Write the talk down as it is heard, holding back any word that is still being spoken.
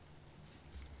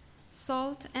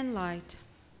Salt and light.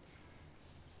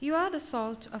 You are the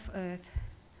salt of earth,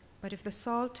 but if the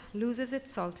salt loses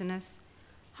its saltiness,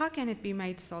 how can it be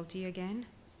made salty again?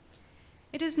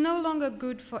 It is no longer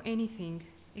good for anything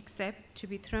except to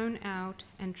be thrown out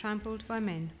and trampled by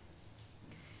men.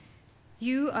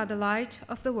 You are the light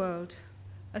of the world.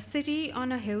 A city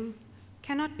on a hill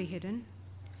cannot be hidden.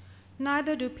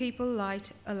 Neither do people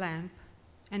light a lamp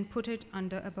and put it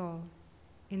under a bowl.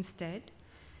 Instead,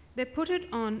 they put it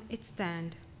on its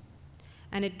stand,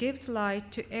 and it gives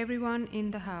light to everyone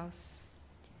in the house.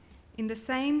 In the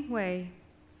same way,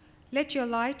 let your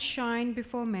light shine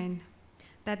before men,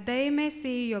 that they may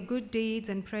see your good deeds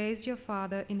and praise your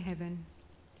Father in heaven.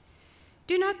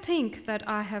 Do not think that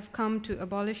I have come to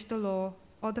abolish the law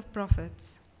or the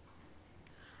prophets.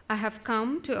 I have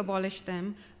come to abolish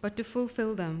them, but to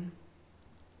fulfill them.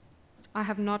 I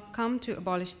have not come to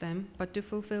abolish them, but to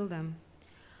fulfill them.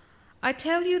 I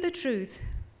tell you the truth,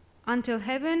 until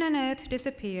heaven and earth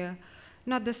disappear,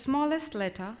 not the smallest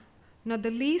letter, not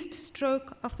the least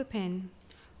stroke of the pen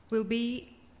will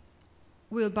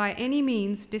by any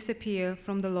means disappear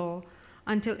from the law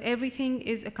until everything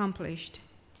is accomplished.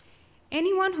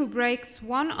 Anyone who breaks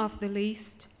one of the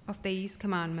least of these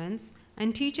commandments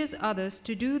and teaches others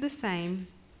to do the same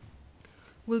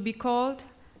will be called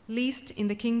least in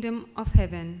the kingdom of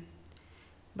heaven.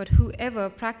 But whoever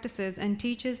practices and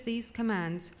teaches these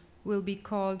commands will be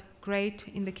called great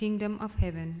in the kingdom of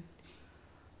heaven.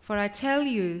 For I tell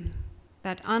you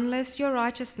that unless your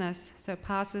righteousness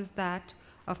surpasses that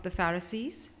of the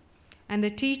Pharisees and the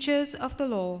teachers of the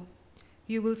law,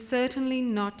 you will certainly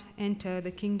not enter the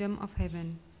kingdom of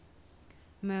heaven.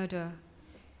 Murder.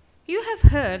 You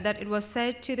have heard that it was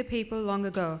said to the people long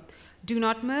ago, "Do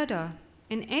not murder,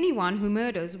 and anyone who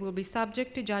murders will be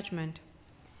subject to judgment."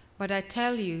 But I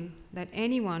tell you that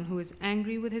anyone who is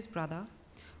angry with his brother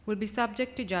will be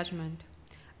subject to judgment.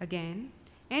 Again,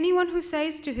 anyone who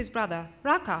says to his brother,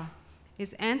 "Raca,"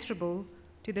 is answerable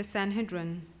to the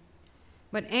Sanhedrin.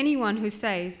 But anyone who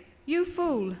says, "You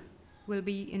fool," will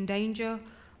be in danger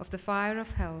of the fire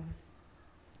of hell.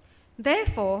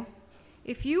 Therefore,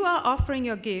 if you are offering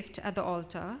your gift at the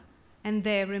altar, and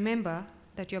there remember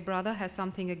that your brother has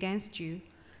something against you,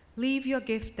 leave your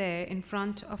gift there in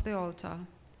front of the altar.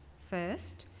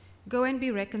 First, go and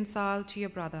be reconciled to your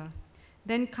brother,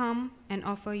 then come and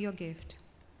offer your gift.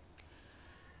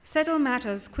 Settle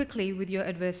matters quickly with your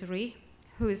adversary,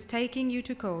 who is taking you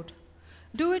to court.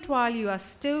 Do it while you are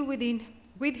still with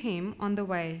him on the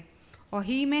way, or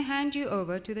he may hand you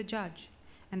over to the judge,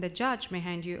 and the judge may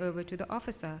hand you over to the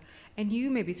officer, and you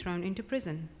may be thrown into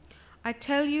prison. I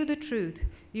tell you the truth,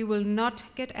 you will not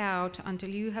get out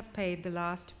until you have paid the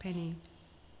last penny.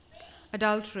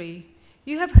 Adultery.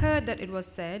 You have heard that it was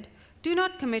said, "Do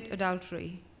not commit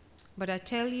adultery." But I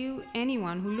tell you,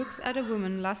 anyone who looks at a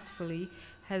woman lustfully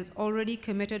has already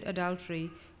committed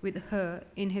adultery with her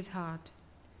in his heart.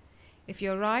 If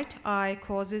your right eye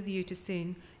causes you to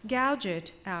sin, gouge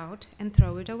it out and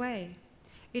throw it away.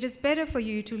 It is better for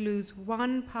you to lose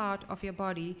one part of your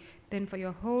body than for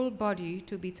your whole body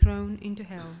to be thrown into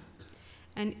hell.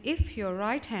 And if your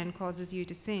right hand causes you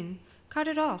to sin, cut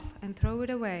it off and throw it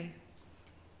away.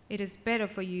 It is better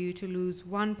for you to lose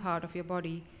one part of your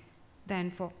body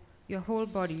than for your whole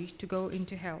body to go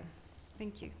into hell.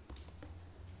 Thank you.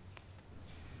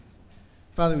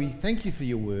 Father, we thank you for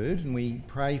your word, and we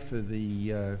pray for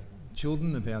the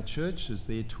children of our church as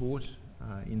they're taught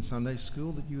in Sunday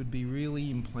school, that you would be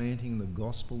really implanting the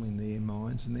gospel in their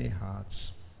minds and their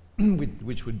hearts,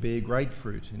 which would bear great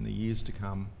fruit in the years to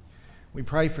come. We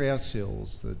pray for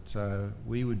ourselves that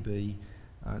we would be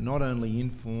not only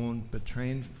informed but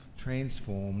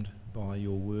transformed by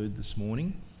your word this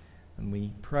morning. And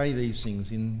we pray these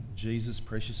things in Jesus'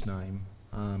 precious name.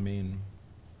 Amen.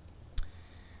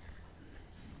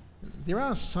 There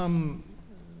are some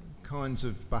kinds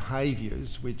of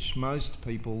behaviours which most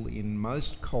people in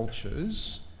most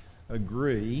cultures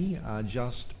agree are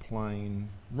just plain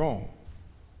wrong.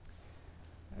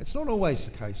 It's not always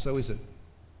the case, so is it?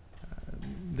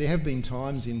 There have been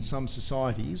times in some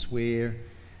societies where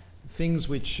things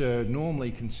which are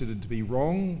normally considered to be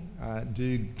wrong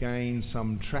do gain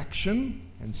some traction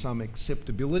and some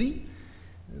acceptability.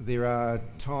 There are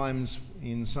times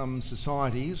in some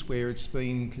societies where it's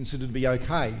been considered to be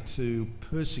okay to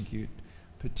persecute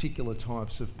particular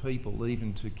types of people,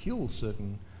 even to kill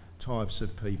certain types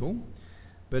of people.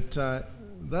 But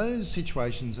those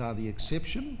situations are the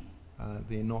exception.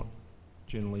 They're not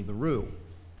generally the rule.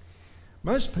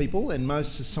 Most people and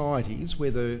most societies,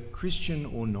 whether Christian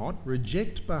or not,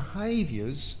 reject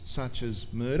behaviours such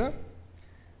as murder,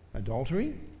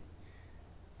 adultery,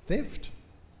 theft,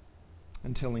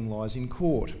 and telling lies in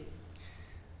court.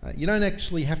 You don't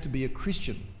actually have to be a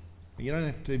Christian. You don't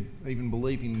have to even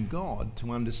believe in God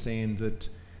to understand that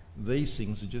these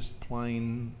things are just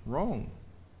plain wrong.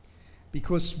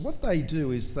 Because what they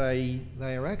do is they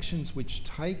are actions which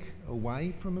take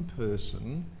away from a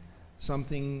person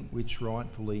something which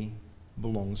rightfully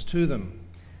belongs to them.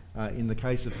 In the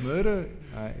case of murder,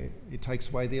 it takes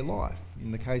away their life.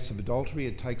 In the case of adultery,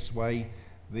 it takes away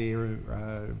their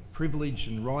privilege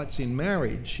and rights in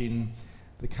marriage. In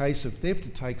the case of theft,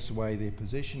 it takes away their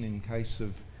possession. In case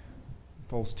of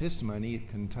false testimony, it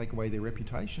can take away their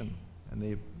reputation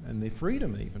and their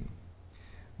freedom even,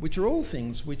 which are all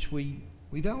things which we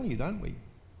value, don't we?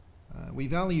 We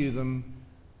value them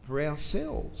for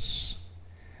ourselves.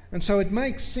 And so it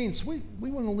makes sense. We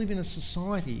want to live in a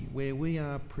society where we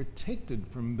are protected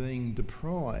from being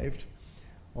deprived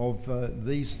of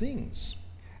these things.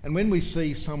 And when we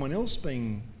see someone else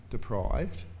being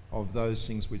deprived of those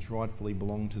things which rightfully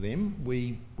belong to them,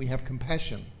 we have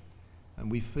compassion and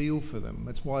we feel for them.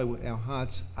 That's why our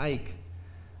hearts ache,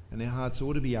 and our hearts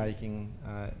ought to be aching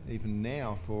even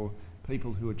now for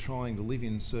people who are trying to live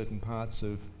in certain parts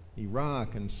of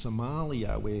Iraq and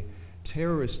Somalia where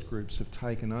terrorist groups have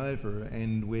taken over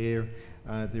and where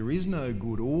there is no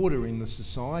good order in the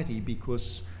society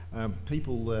because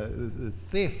people,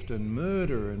 theft and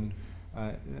murder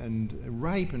and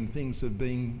rape and things are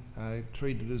being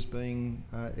treated as being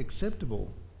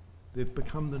acceptable. They've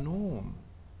become the norm.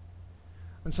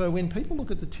 And so when people look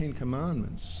at the Ten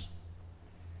Commandments,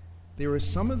 there are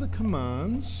some of the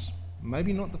commands,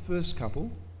 maybe not the first couple,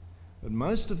 but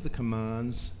most of the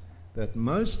commands that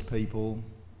most people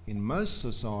in most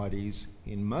societies,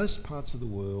 in most parts of the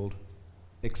world,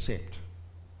 accept.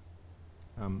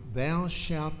 Thou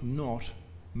shalt not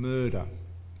murder,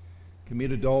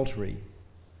 commit adultery,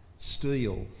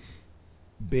 steal,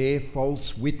 bear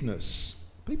false witness.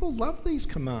 People love these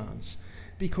commands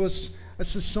because a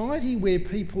society where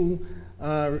people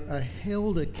are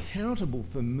held accountable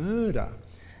for murder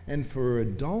and for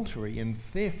adultery and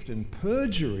theft and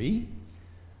perjury,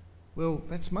 well,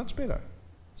 that's much better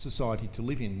society to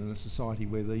live in than a society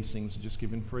where these things are just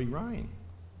given free rein.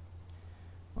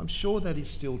 I'm sure that is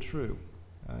still true,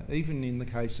 even in the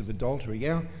case of adultery.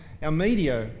 Our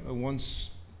media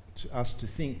wants us to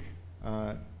think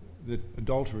that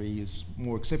adultery is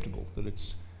more acceptable, that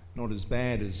it's not as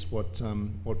bad as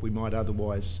what we might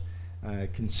otherwise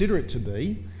consider it to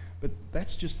be, but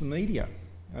that's just the media.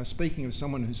 Speaking of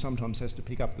someone who sometimes has to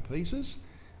pick up the pieces,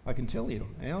 I can tell you,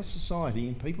 our society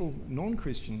and people,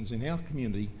 non-Christians in our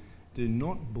community, do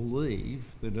not believe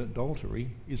that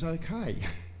adultery is okay,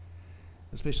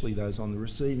 especially those on the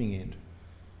receiving end.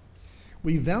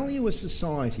 We value a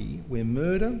society where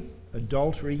murder,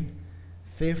 adultery,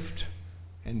 theft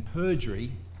and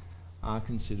perjury are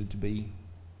considered to be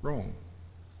wrong.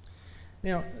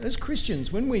 Now, as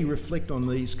Christians, when we reflect on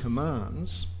these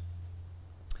commands,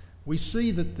 we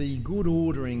see that the good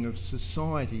ordering of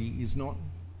society is not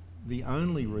the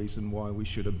only reason why we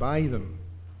should obey them.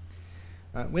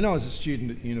 When I was a student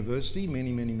at university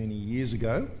many years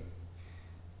ago,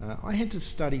 I had to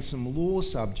study some law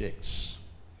subjects,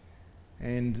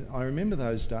 and I remember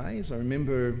those days. I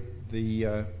remember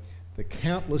the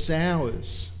countless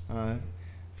hours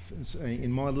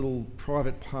in my little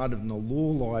private part of the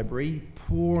law library,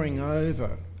 poring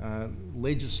over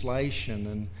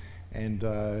legislation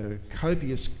and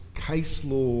copious case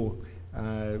law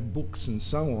books and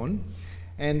so on.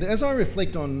 And as I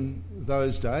reflect on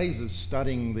those days of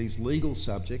studying these legal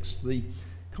subjects, the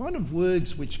kind of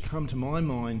words which come to my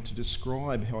mind to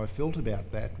describe how I felt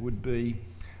about that would be,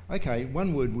 okay,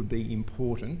 one word would be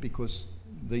important, because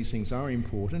these things are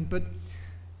important, but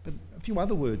a few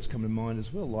other words come to mind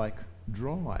as well, like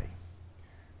dry,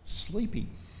 sleepy,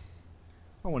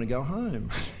 I want to go home.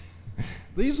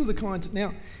 These are the kinds.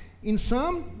 Now, in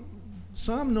Psalm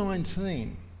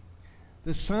 19,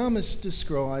 the psalmist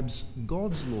describes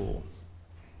God's law,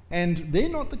 and they're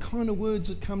not the kind of words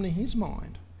that come to his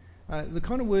mind. The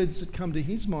kind of words that come to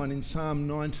his mind in Psalm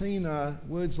 19 are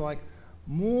words like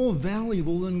more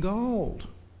valuable than gold,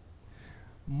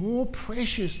 more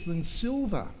precious than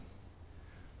silver,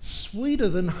 sweeter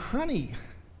than honey.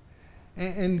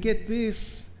 And get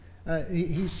this,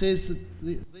 he says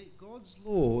that God's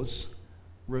laws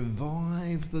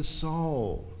revive the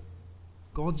soul.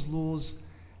 God's laws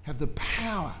have the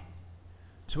power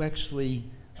to actually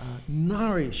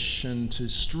nourish and to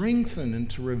strengthen and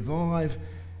to revive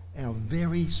our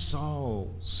very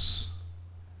souls.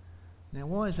 Now,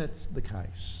 why is that the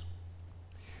case?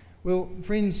 Well,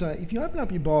 friends, if you open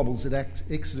up your Bibles at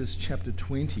Exodus chapter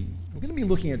 20, we're going to be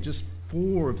looking at just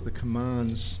 4 of the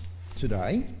commands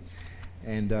today.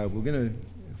 And we're going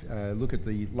to look at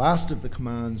the last of the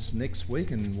commands next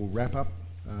week, and we'll wrap up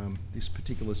this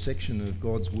particular section of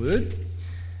God's Word.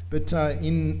 But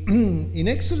in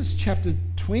Exodus chapter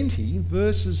 20,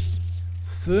 verses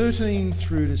 13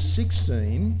 through to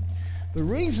 16, the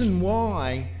reason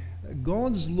why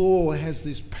God's law has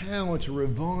this power to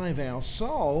revive our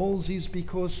souls is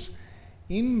because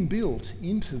inbuilt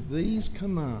into these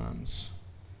commands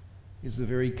is the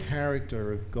very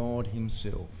character of God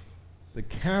himself, the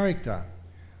character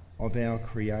of our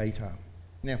Creator.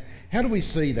 Now, how do we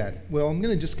see that? Well, I'm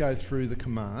going to just go through the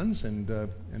commands and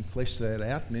flesh that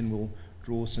out, and then we'll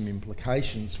draw some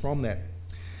implications from that.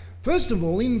 First of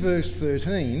all, in verse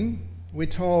 13, we're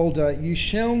told, you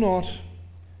shall not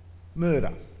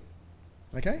murder.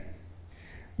 Okay?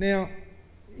 Now,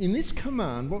 in this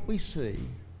command, what we see,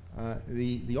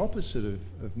 the opposite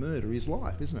of murder is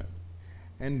life, isn't it?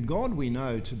 And God we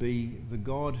know to be the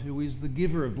God who is the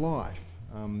giver of life.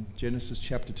 Genesis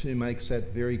chapter 2 makes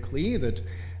that very clear, that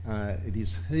it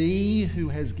is He who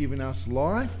has given us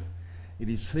life. It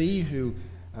is He who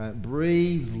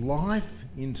breathes life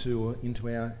into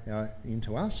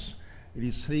us. It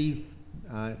is He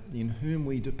in whom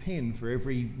we depend for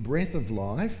every breath of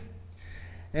life.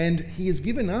 And He has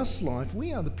given us life.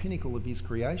 We are the pinnacle of His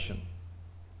creation.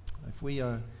 If we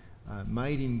are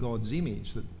made in God's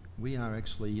image, that we are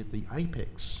actually at the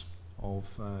apex of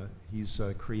His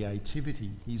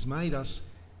creativity. He's made us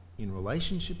in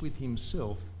relationship with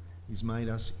Himself. He's made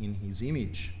us in His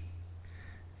image.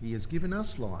 He has given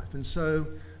us life. And so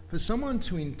for someone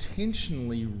to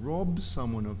intentionally rob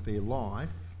someone of their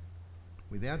life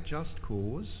without just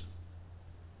cause,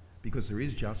 because there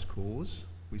is just cause,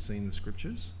 we see in the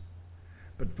scriptures,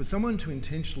 but for someone to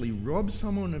intentionally rob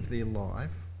someone of their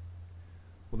life,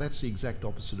 well, that's the exact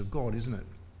opposite of God, isn't it?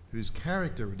 Whose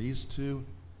character it is to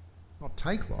not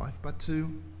take life, but to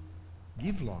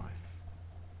give life.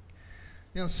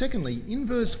 Now, secondly, in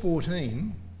verse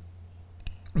 14,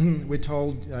 we're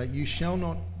told, you shall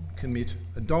not commit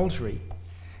adultery.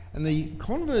 And the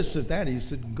converse of that is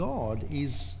that God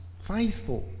is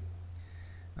faithful.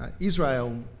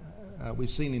 Israel, we've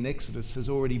seen in Exodus, has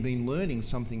already been learning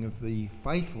something of the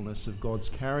faithfulness of God's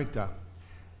character.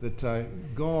 That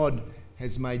God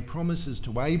has made promises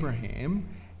to Abraham,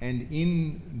 and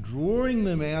in drawing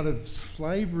them out of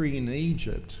slavery in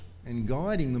Egypt and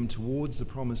guiding them towards the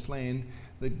promised land,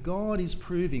 that God is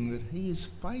proving that He is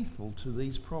faithful to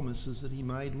these promises that He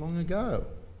made long ago.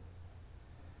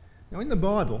 Now, in the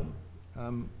Bible,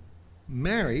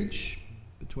 marriage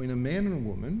between a man and a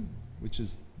woman, which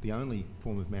is the only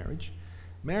form of marriage,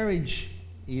 marriage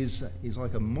is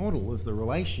like a model of the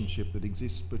relationship that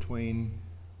exists between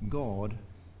God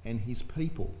and His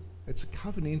people. It's a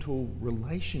covenantal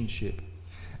relationship.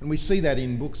 And we see that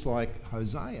in books like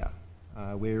Hosea,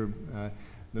 where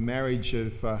the marriage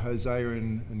of Hosea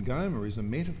and Gomer is a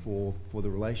metaphor for the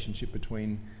relationship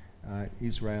between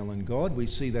Israel and God. We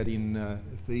see that in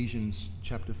Ephesians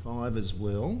chapter 5 as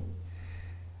well.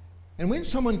 And when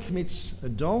someone commits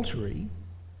adultery,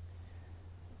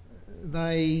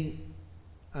 they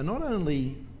are not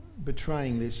only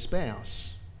betraying their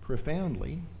spouse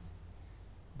profoundly,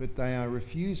 but they are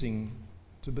refusing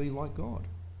to be like God,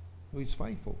 who is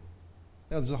faithful.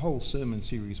 Now, there's a whole sermon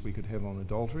series we could have on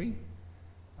adultery.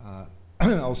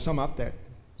 I'll sum up that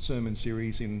sermon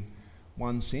series in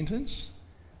one sentence.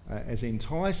 As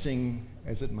enticing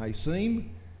as it may seem,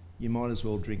 you might as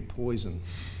well drink poison.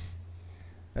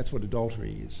 That's what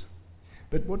adultery is.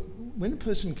 But when a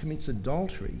person commits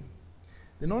adultery,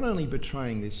 they're not only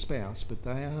betraying their spouse, but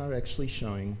they are actually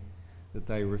showing that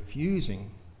they're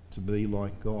refusing to be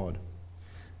like God.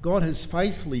 God has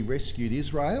faithfully rescued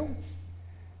Israel,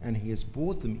 and He has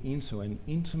brought them into an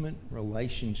intimate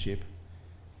relationship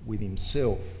with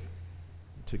Himself.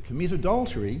 To commit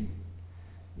adultery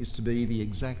is to be the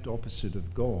exact opposite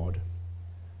of God,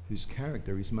 whose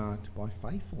character is marked by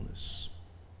faithfulness.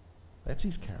 That's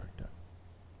His character.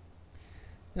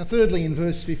 Now, thirdly, in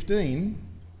verse 15,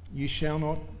 you shall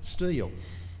not steal.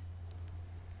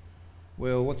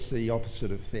 Well, what's the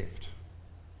opposite of theft?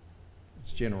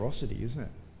 It's generosity, isn't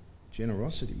it?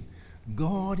 Generosity.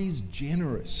 God is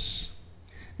generous.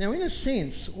 Now, in a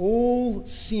sense, all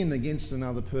sin against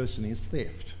another person is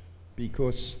theft,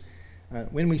 because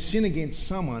when we sin against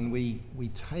someone, we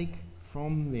take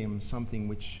from them something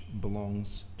which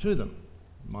belongs to them.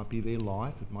 It might be their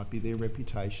life, it might be their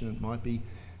reputation, it might be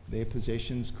their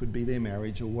possessions, could be their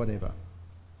marriage or whatever.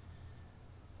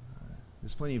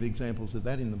 There's plenty of examples of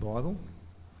that in the Bible.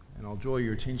 And I'll draw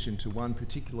your attention to one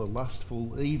particular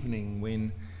lustful evening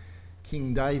when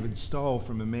King David stole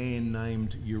from a man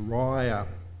named Uriah.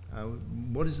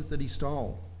 What is it that he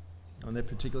stole? on that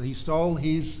particular. He stole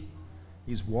his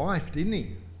wife, didn't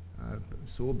he?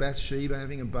 Saw Bathsheba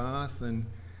having a bath, and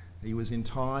he was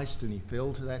enticed, and he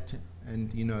fell to that.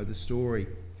 And you know the story.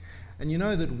 And you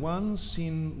know that one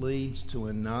sin leads to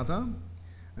another.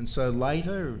 And so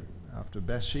later, after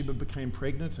Bathsheba became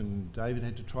pregnant and David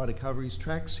had to try to cover his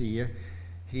tracks here,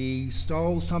 he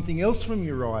stole something else from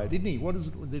Uriah, didn't he? What is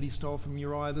it that he stole from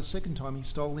Uriah the second time? He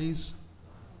stole his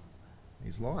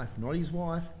life. Not his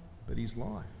wife, but his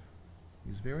life.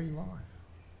 His very life.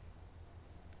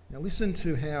 Now listen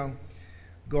to how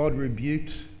God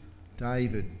rebuked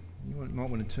David. You might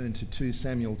want to turn to 2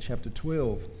 Samuel chapter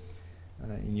 12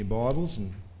 in your Bibles,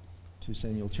 and 2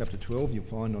 Samuel chapter 12 you'll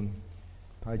find on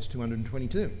page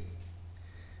 222.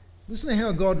 Listen to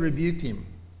how God rebuked him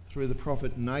through the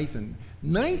prophet Nathan.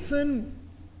 Nathan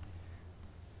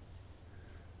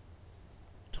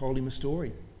told him a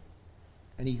story,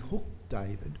 and he hooked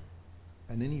David,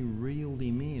 and then he reeled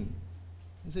him in.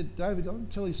 He said, David, I'll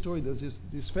tell you a story. There's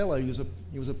this fellow, he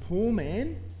was a poor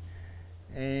man,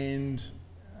 and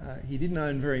he didn't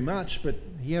own very much, but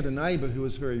he had a neighbour who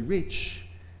was very rich,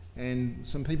 and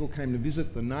some people came to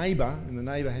visit the neighbour, and the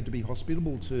neighbour had to be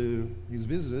hospitable to his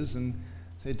visitors, and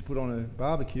so he had to put on a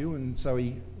barbecue. And so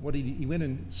he went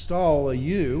and stole a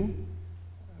ewe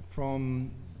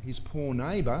from his poor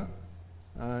neighbour,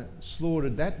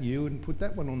 slaughtered that ewe and put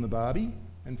that one on the barbie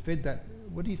and fed that.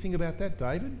 What do you think about that,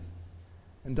 David?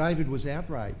 And David was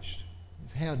outraged.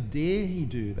 How dare he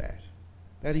do that?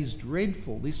 That is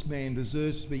dreadful. This man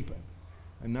deserves to be...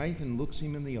 And Nathan looks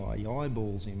him in the eye, he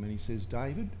eyeballs him, and he says,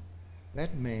 David,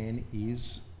 that man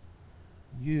is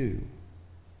you.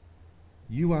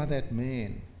 You are that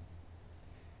man.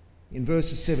 In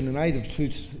verses 7 and 8 of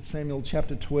 2 Samuel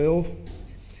chapter 12,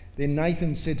 then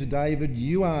Nathan said to David,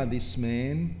 you are this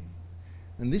man.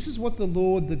 And this is what the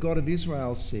Lord, the God of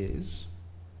Israel, says.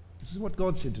 This is what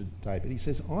God said to David. He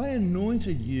says, I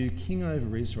anointed you king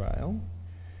over Israel,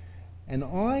 and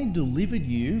I delivered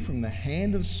you from the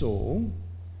hand of Saul.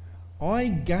 I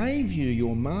gave you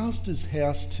your master's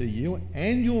house to you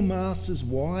and your master's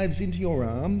wives into your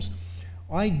arms.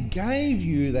 I gave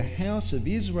you the house of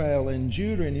Israel and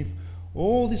Judah, and if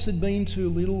all this had been too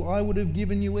little, I would have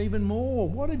given you even more.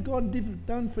 What had God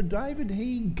done for David?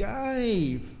 He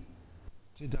gave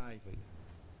to David.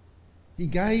 He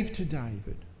gave to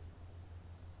David.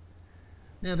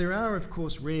 Now, there are, of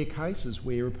course, rare cases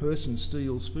where a person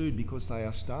steals food because they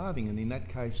are starving, and in that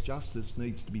case, justice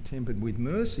needs to be tempered with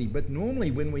mercy. But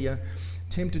normally, when we are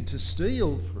tempted to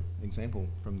steal, for example,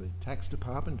 from the tax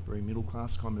department, very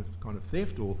middle-class kind of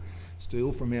theft, or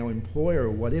steal from our employer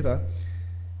or whatever,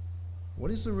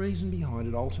 what is the reason behind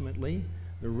it ultimately?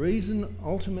 The reason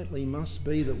ultimately must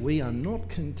be that we are not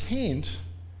content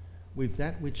with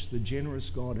that which the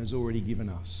generous God has already given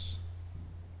us.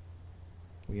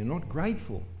 We are not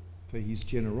grateful for his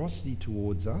generosity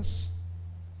towards us,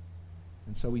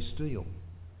 and so we steal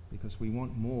because we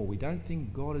want more. We don't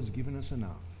think God has given us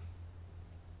enough.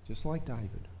 Just like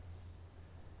David.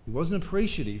 He wasn't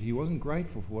appreciative, he wasn't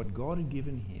grateful for what God had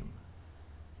given him,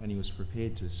 and he was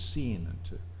prepared to sin and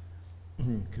to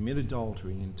commit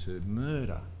adultery and to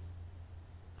murder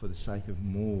for the sake of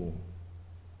more.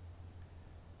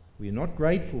 We are not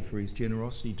grateful for his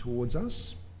generosity towards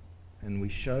us, and we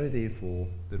show, therefore,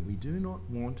 that we do not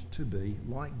want to be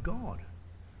like God,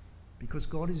 because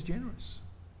God is generous.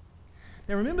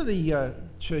 Now, remember the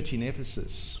church in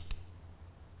Ephesus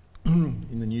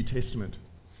in the New Testament?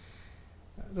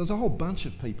 There was a whole bunch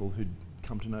of people who'd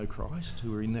come to know Christ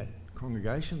who were in that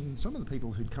congregation. Some of the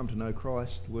people who'd come to know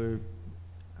Christ were,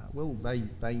 they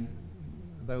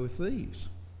were thieves.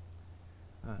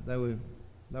 They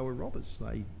were robbers.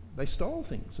 They stole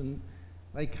things, and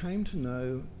they came to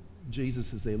know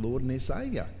Jesus as their Lord and their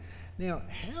Saviour. Now,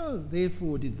 how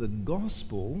therefore did the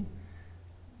gospel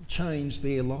change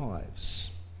their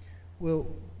lives? Well,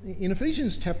 in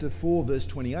Ephesians chapter 4 verse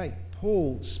 28,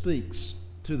 Paul speaks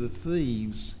to the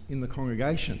thieves in the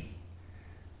congregation,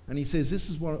 and he says, this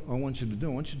is what I want you to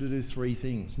do. I want you to do three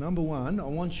things. Number one, I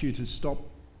want you to stop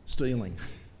stealing.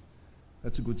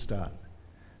 That's a good start.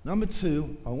 Number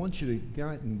two, I want you to go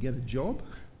out and get a job.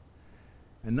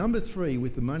 And number three,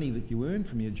 with the money that you earn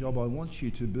from your job, I want you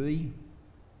to be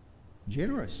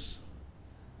generous.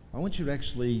 I want you to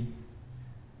actually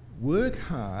work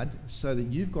hard so that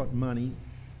you've got money,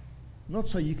 not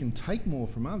so you can take more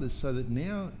from others, so that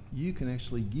now you can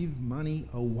actually give money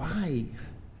away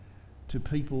to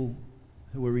people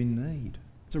who are in need.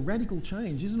 It's a radical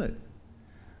change, isn't it?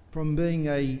 From being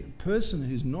a person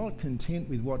who's not content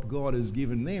with what God has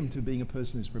given them to being a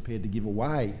person who's prepared to give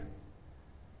away.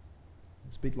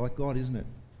 It's a bit like God, isn't it?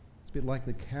 It's a bit like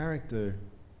the character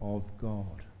of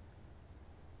God.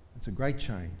 It's a great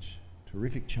change,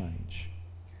 terrific change.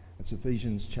 That's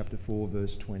Ephesians chapter 4,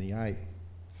 verse 28.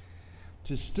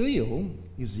 To steal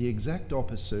is the exact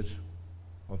opposite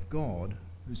of God,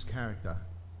 whose character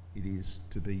it is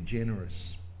to be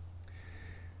generous.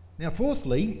 Now,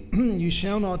 fourthly, you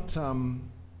shall not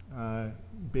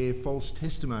bear false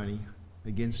testimony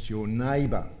against your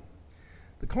neighbour.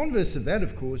 The converse of that,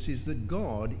 of course, is that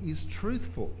God is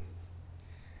truthful.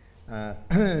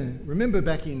 Remember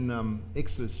back in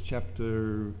Exodus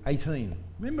chapter 18,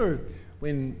 remember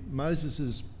when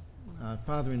Moses'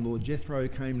 father-in-law Jethro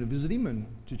came to visit him and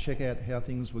to check out how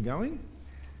things were going?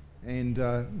 And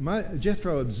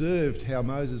Jethro observed how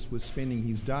Moses was spending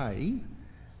his day,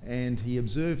 and he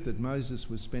observed that Moses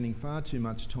was spending far too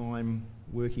much time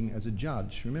working as a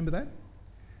judge. Remember that?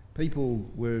 People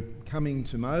were coming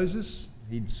to Moses,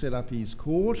 he'd set up his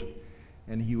court,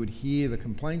 and he would hear the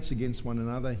complaints against one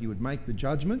another, he would make the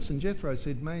judgments, and Jethro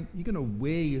said, mate, you're going to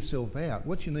wear yourself out.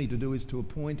 What you need to do is to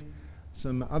appoint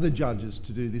some other judges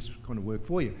to do this kind of work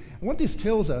for you. And what this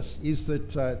tells us is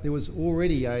that there was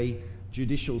already a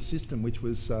judicial system which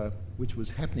was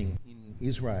happening in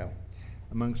Israel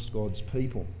amongst God's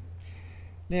people.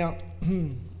 Now,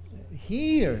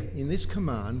 here in this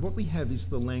command, what we have is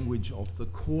the language of the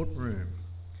courtroom.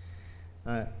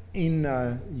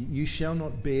 You shall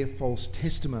not bear false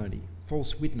testimony,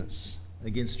 false witness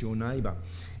against your neighbour.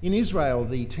 In Israel,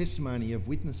 the testimony of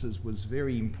witnesses was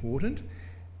very important.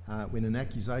 When an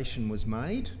accusation was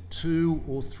made, 2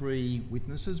 or 3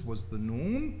 witnesses was the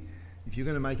norm. If you're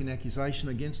going to make an accusation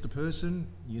against a person,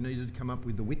 you needed to come up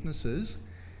with the witnesses.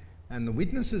 And the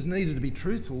witnesses needed to be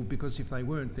truthful, because if they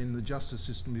weren't, then the justice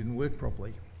system didn't work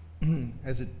properly,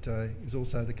 as it is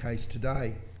also the case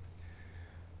today.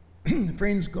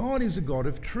 Friends, God is a God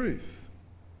of truth.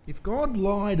 If God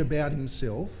lied about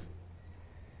himself,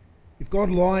 if God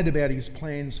lied about his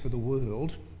plans for the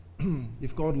world,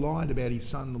 if God lied about his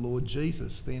son, the Lord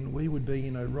Jesus, then we would be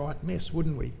in a right mess,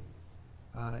 wouldn't we?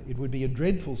 It would be a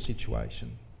dreadful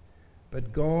situation.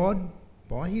 But God,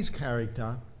 by his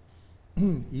character,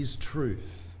 is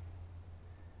truth.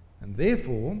 And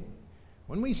therefore,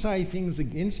 when we say things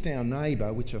against our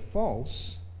neighbour which are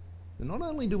false, then not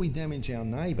only do we damage our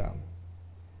neighbour,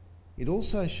 it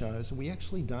also shows that we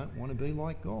actually don't want to be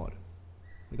like God.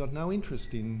 We've got no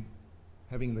interest in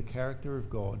having the character of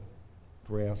God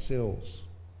for ourselves.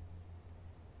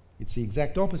 It's the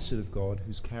exact opposite of God,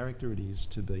 whose character it is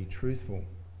to be truthful.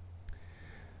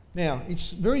 Now,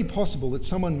 it's very possible that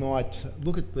someone might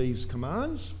look at these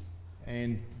commands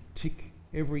and tick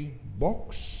every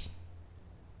box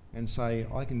and say,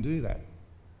 I can do that.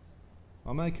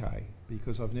 I'm okay,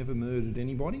 because I've never murdered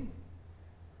anybody.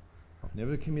 I've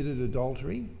never committed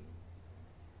adultery.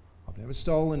 I've never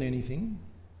stolen anything.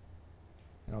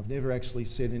 And I've never actually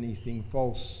said anything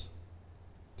false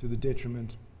to the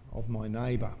detriment of my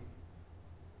neighbour.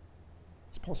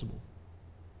 It's possible.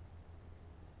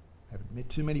 I haven't met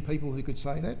too many people who could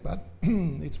say that, but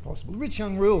it's possible. The rich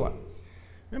young ruler.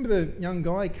 Remember the young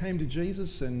guy came to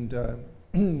Jesus and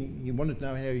he wanted to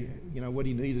know how, what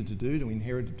he needed to do to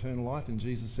inherit eternal life, and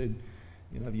Jesus said,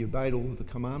 have you obeyed all of the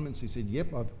commandments? He said, yep,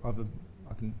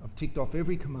 I've ticked off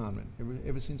every commandment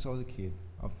ever since I was a kid.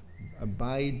 I've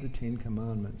obeyed the 10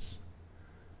 commandments.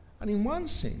 And in one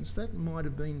sense, that might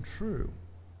have been true.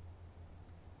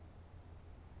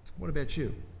 What about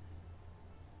you?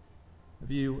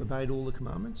 Have you obeyed all the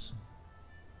commandments?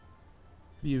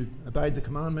 Have you obeyed the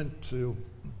commandment to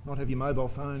not have your mobile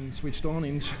phone switched on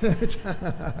in church?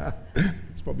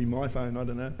 It's probably my phone, I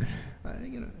don't know.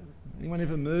 Anyone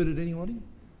ever murdered anybody?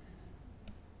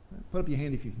 Put up your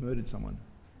hand if you've murdered someone.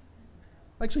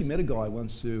 I actually met a guy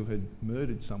once who had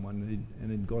murdered someone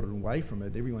and had got away from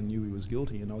it. Everyone knew he was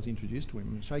guilty, and I was introduced to him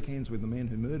and shake hands with the man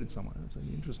who murdered someone. It's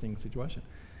an interesting situation.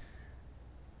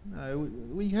 No,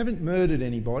 we haven't murdered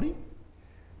anybody.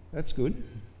 That's good.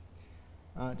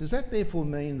 Does that therefore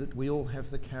mean that we all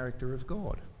have the character of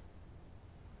God?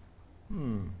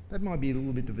 That might be a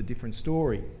little bit of a different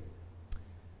story.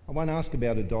 I won't ask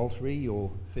about adultery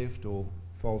or theft or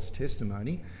false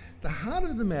testimony. The heart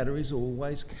of the matter is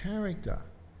always character.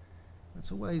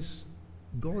 That's always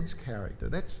God's character.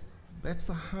 That's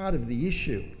the heart of the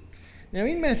issue. Now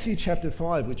in Matthew chapter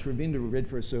 5, which Ravinda read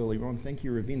for us earlier on, thank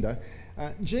you Ravinda,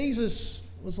 Jesus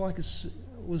was like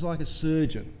a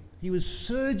surgeon. He was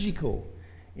surgical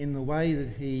in the way that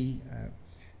he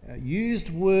used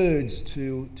words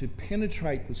to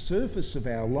penetrate the surface of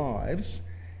our lives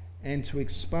and to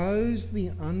expose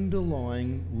the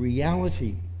underlying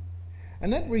reality.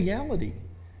 And that reality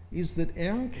is that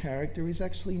our character is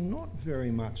actually not very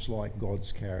much like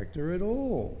God's character at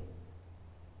all.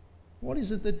 What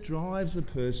is it that drives a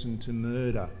person to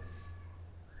murder?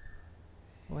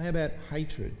 Well, how about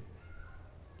hatred,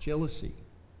 jealousy,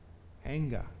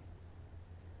 anger?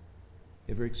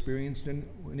 Ever experienced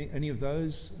any of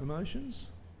those emotions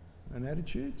and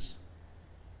attitudes?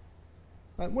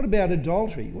 What about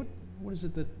adultery? What is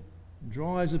it that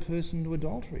drives a person to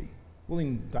adultery? Well,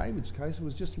 in David's case, it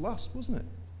was just lust, wasn't it?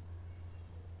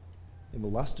 Ever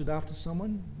lusted after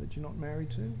someone that you're not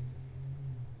married to?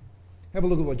 Have a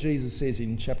look at what Jesus says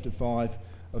in chapter 5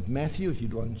 of Matthew, if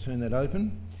you'd like to turn that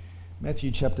open.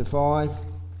 Matthew chapter 5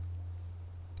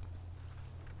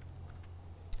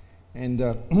 and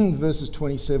verses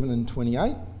 27 and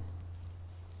 28.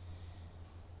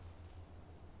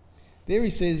 There he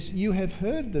says, "You have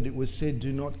heard that it was said,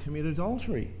 'Do not commit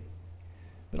adultery.'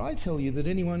 But I tell you that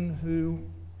anyone who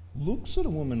looks at a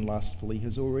woman lustfully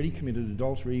has already committed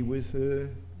adultery with her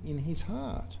in his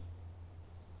heart."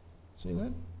 See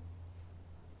that?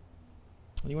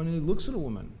 Anyone who looks at a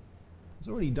woman has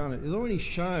already done it, has already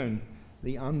shown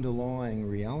the underlying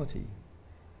reality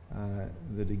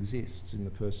that exists in the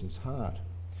person's heart.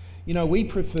 You know, we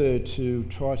prefer to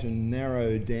try to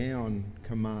narrow down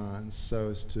commands so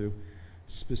as to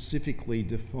specifically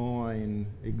define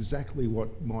exactly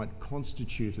what might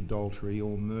constitute adultery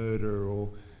or murder or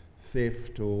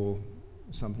theft or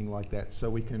something like that, so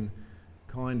we can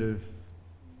kind of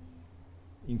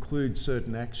include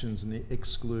certain actions and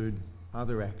exclude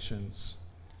other actions.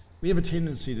 We have a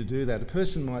tendency to do that. A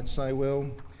person might say, well,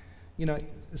 you know,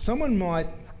 someone might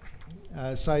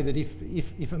say that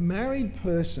if a married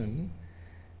person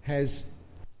has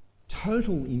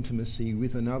total intimacy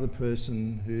with another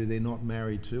person who they're not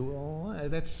married to, well,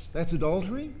 that's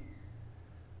adultery.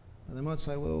 And they might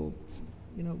say, well,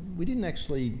 you know, we didn't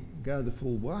actually go the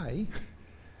full way.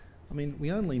 I mean,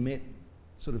 we only met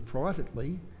sort of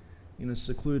privately in a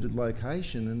secluded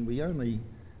location, and we only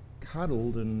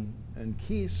cuddled and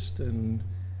kissed and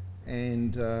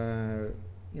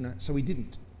you know, so we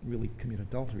didn't really commit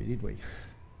adultery, did we?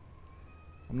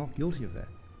 I'm not guilty of that.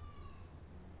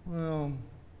 Well,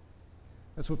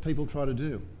 that's what people try to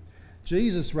do.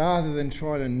 Jesus, rather than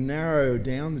try to narrow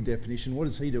down the definition, what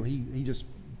does he do? He just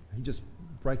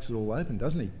breaks it all open,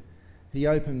 doesn't he? He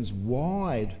opens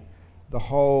wide the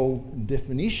whole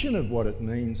definition of what it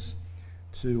means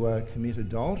to commit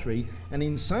adultery, and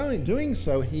in doing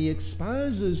so, he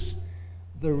exposes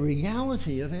the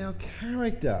reality of our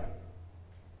character.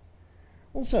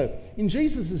 Also, in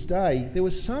Jesus' day, there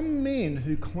were some men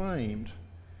who claimed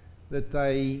that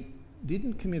they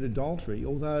didn't commit adultery,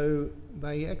 although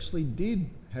they actually did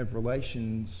have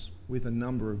relations with a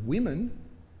number of women,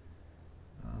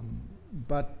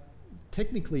 but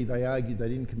technically they argued they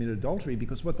didn't commit adultery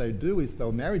because what they would do is they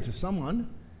were married to someone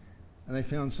and they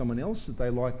found someone else that they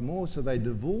liked more, so they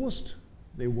divorced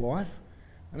their wife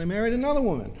and they married another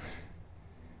woman.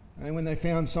 And when they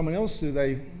found someone else who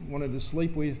they wanted to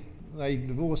sleep with, they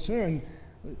divorced her, and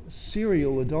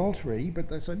serial adultery. But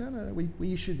they say, no,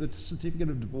 we issued the certificate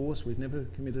of divorce, we've never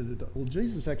committed adultery. Well,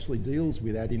 Jesus actually deals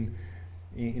with that in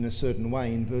a certain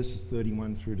way in verses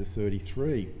 31 through to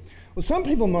 33. Well, some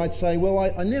people might say, well,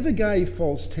 I never gave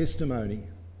false testimony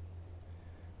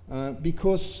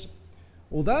because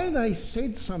although they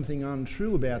said something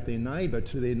untrue about their neighbour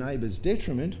to their neighbour's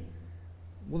detriment,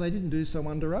 well, they didn't do so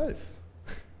under oath.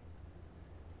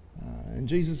 And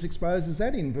Jesus exposes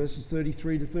that in verses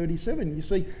 33 to 37. You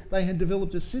see, they had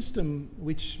developed a system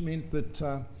which meant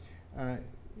that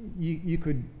you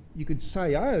could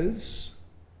say oaths,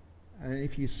 and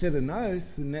if you said an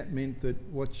oath, then that meant that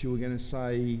what you were going to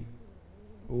say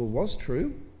was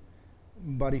true.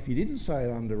 But if you didn't say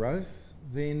it under oath,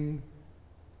 then,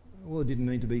 well, it didn't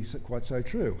need to be quite so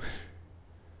true.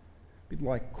 A bit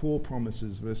like core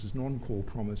promises versus non-core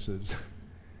promises.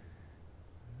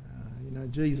 You know,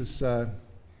 Jesus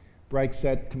breaks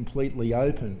that completely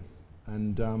open,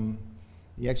 and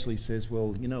he actually says,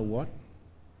 well, you know what?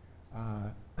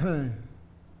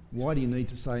 Why do you need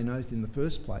to say an oath in the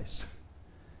first place?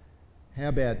 How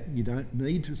about you don't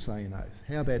need to say an oath?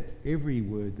 How about every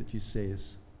word that you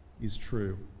says is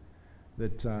true?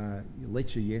 That you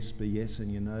let your yes be yes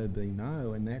and your no be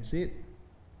no, and that's it.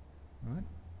 Right?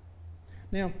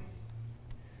 Now,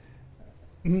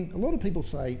 a lot of people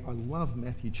say, I love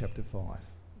Matthew chapter 5.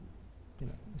 You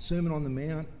know, Sermon on the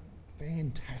Mount,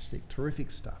 fantastic, terrific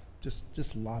stuff.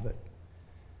 Just love it.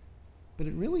 But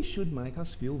it really should make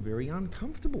us feel very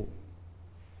uncomfortable.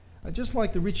 Just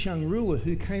like the rich young ruler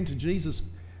who came to Jesus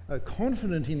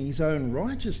confident in his own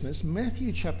righteousness,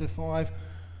 Matthew chapter 5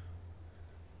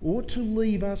 ought to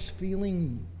leave us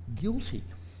feeling guilty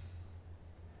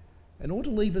and ought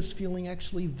to leave us feeling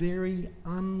actually very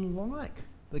unlike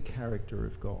the character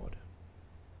of God.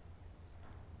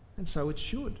 And so it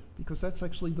should, because that's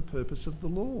actually the purpose of the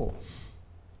law.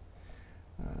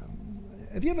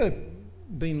 Have you ever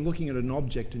been looking at an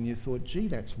object and you thought, gee,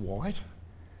 that's white?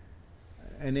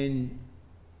 And then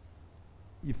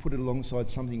you've put it alongside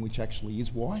something which actually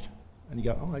is white, and you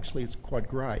go, oh, actually it's quite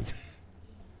grey.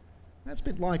 That's a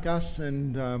bit like us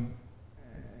and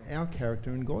our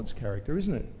character and God's character,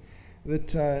 isn't it?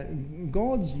 That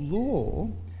God's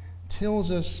law tells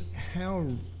us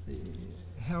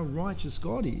how righteous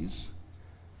God is,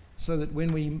 so that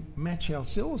when we match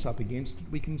ourselves up against it,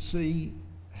 we can see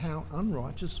how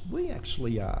unrighteous we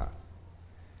actually are.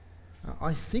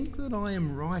 I think that I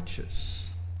am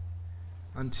righteous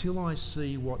until I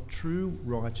see what true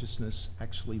righteousness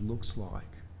actually looks like.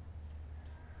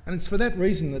 And it's for that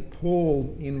reason that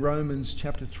Paul in Romans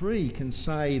chapter 3 can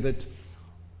say that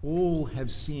all have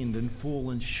sinned and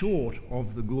fallen short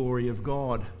of the glory of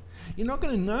God. You're not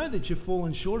going to know that you've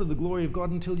fallen short of the glory of God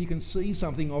until you can see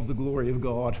something of the glory of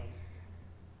God.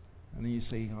 And then you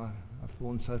see, I've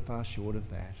fallen so far short of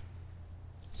that.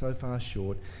 So far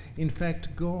short. In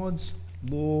fact, God's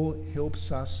law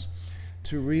helps us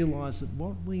to realise that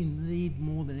what we need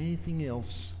more than anything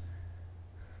else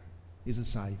is a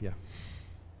saviour.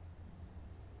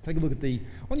 Take a look at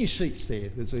on your sheets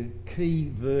there's a key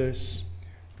verse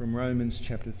from Romans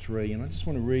chapter 3, and I just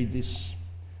want to read this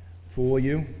for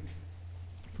you.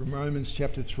 From Romans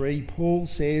chapter 3, Paul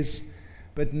says,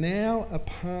 "But now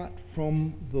apart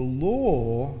from the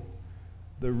law,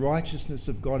 the righteousness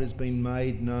of God has been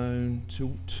made known,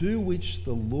 to which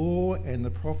the law and the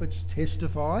prophets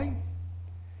testify,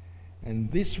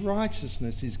 and this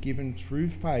righteousness is given through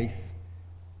faith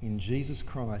in Jesus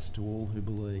Christ to all who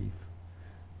believe."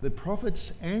 The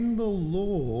prophets and the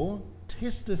law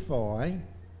testify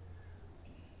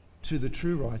to the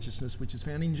true righteousness which is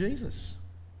found in Jesus.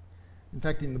 In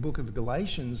fact, in the book of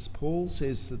Galatians, Paul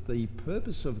says that the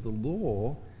purpose of the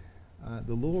law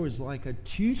is like a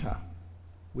tutor,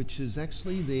 which is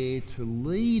actually there to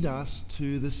lead us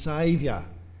to the Saviour,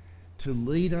 to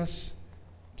lead us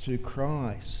to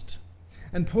Christ.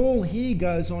 And Paul here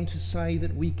goes on to say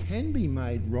that we can be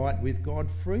made right with God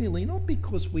freely, not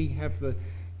because we have the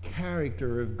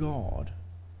character of God,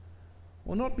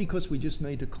 or not because we just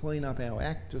need to clean up our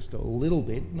act just a little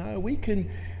bit. No, we can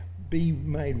be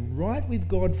made right with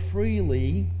God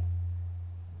freely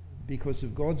because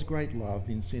of God's great love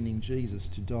in sending Jesus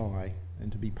to die and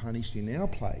to be punished in our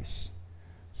place,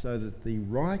 so that the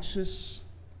righteous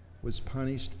was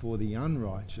punished for the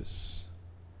unrighteous,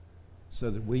 so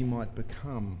that we might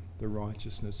become the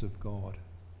righteousness of God,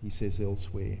 he says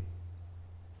elsewhere.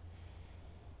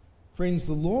 Friends,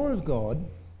 the law of God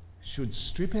should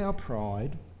strip our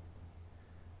pride,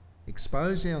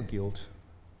 expose our guilt,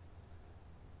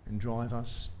 and drive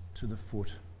us to the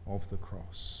foot of the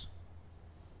cross,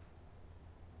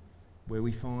 where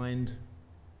we find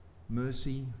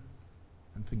mercy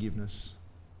and forgiveness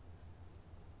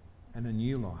and a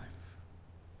new life,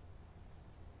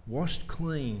 washed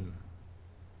clean,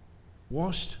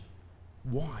 washed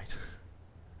white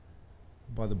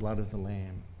by the blood of the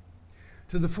Lamb.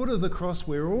 To the foot of the cross,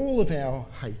 where all of our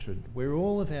hatred, where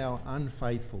all of our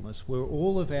unfaithfulness, where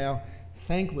all of our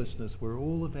thanklessness, where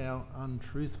all of our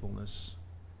untruthfulness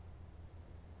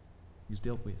is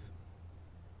dealt with.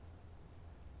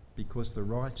 Because the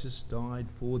righteous died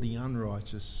for the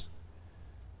unrighteous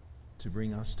to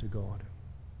bring us to God.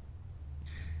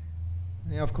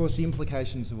 Now, of course, the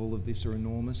implications of all of this are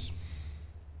enormous.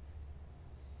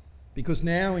 Because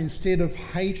now, instead of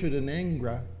hatred and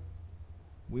anger,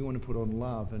 we want to put on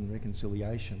love and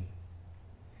reconciliation.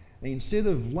 And instead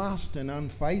of lust and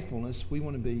unfaithfulness, we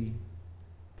want to be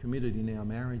committed in our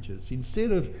marriages.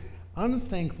 Instead of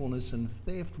unthankfulness and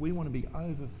theft, we want to be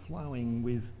overflowing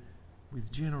with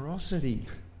generosity.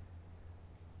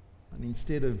 And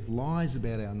instead of lies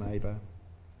about our neighbour,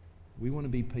 we want to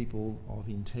be people of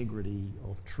integrity,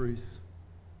 of truth,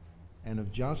 and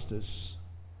of justice.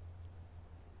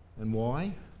 And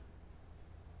why?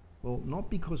 Well, not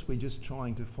because we're just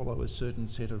trying to follow a certain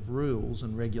set of rules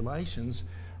and regulations,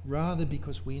 rather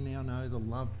because we now know the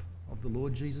love of the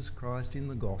Lord Jesus Christ in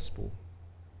the gospel,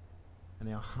 and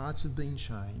our hearts have been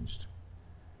changed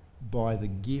by the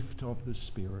gift of the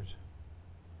Spirit,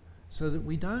 so that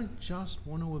we don't just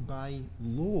want to obey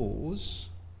laws,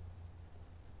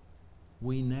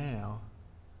 we now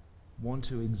want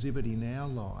to exhibit in our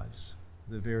lives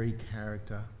the very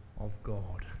character of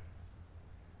God,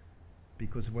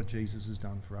 because of what Jesus has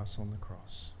done for us on the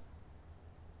cross.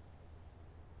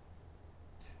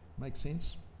 Make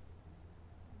sense?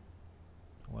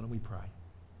 Why don't we pray?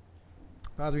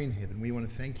 Father in heaven, we want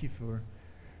to thank you for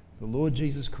the Lord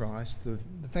Jesus Christ, the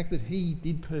fact that he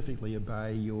did perfectly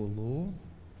obey your law,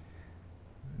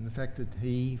 and the fact that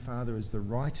he, Father, as the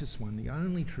righteous one, the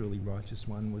only truly righteous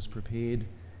one, was prepared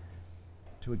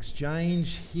to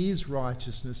exchange his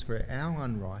righteousness for our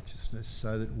unrighteousness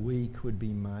so that we could be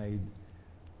made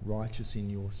righteous in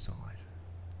your sight.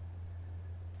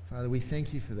 Father, we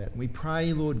thank you for that. And we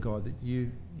pray, Lord God, that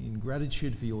you, in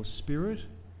gratitude for your Spirit,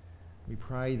 we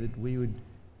pray that we would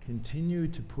continue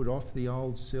to put off the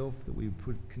old self, that we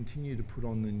would continue to put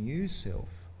on the new self,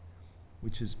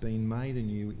 which has been made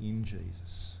anew in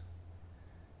Jesus.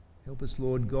 Help us,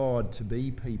 Lord God, to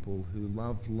be people who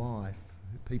love life,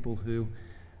 people who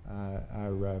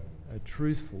are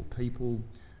truthful, people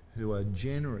who are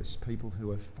generous, people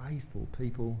who are faithful,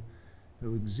 people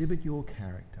who exhibit your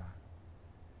character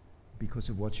because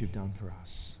of what you've done for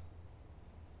us.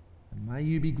 And may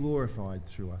you be glorified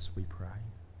through us, we pray.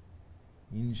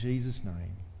 In Jesus'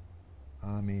 name,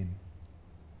 amen.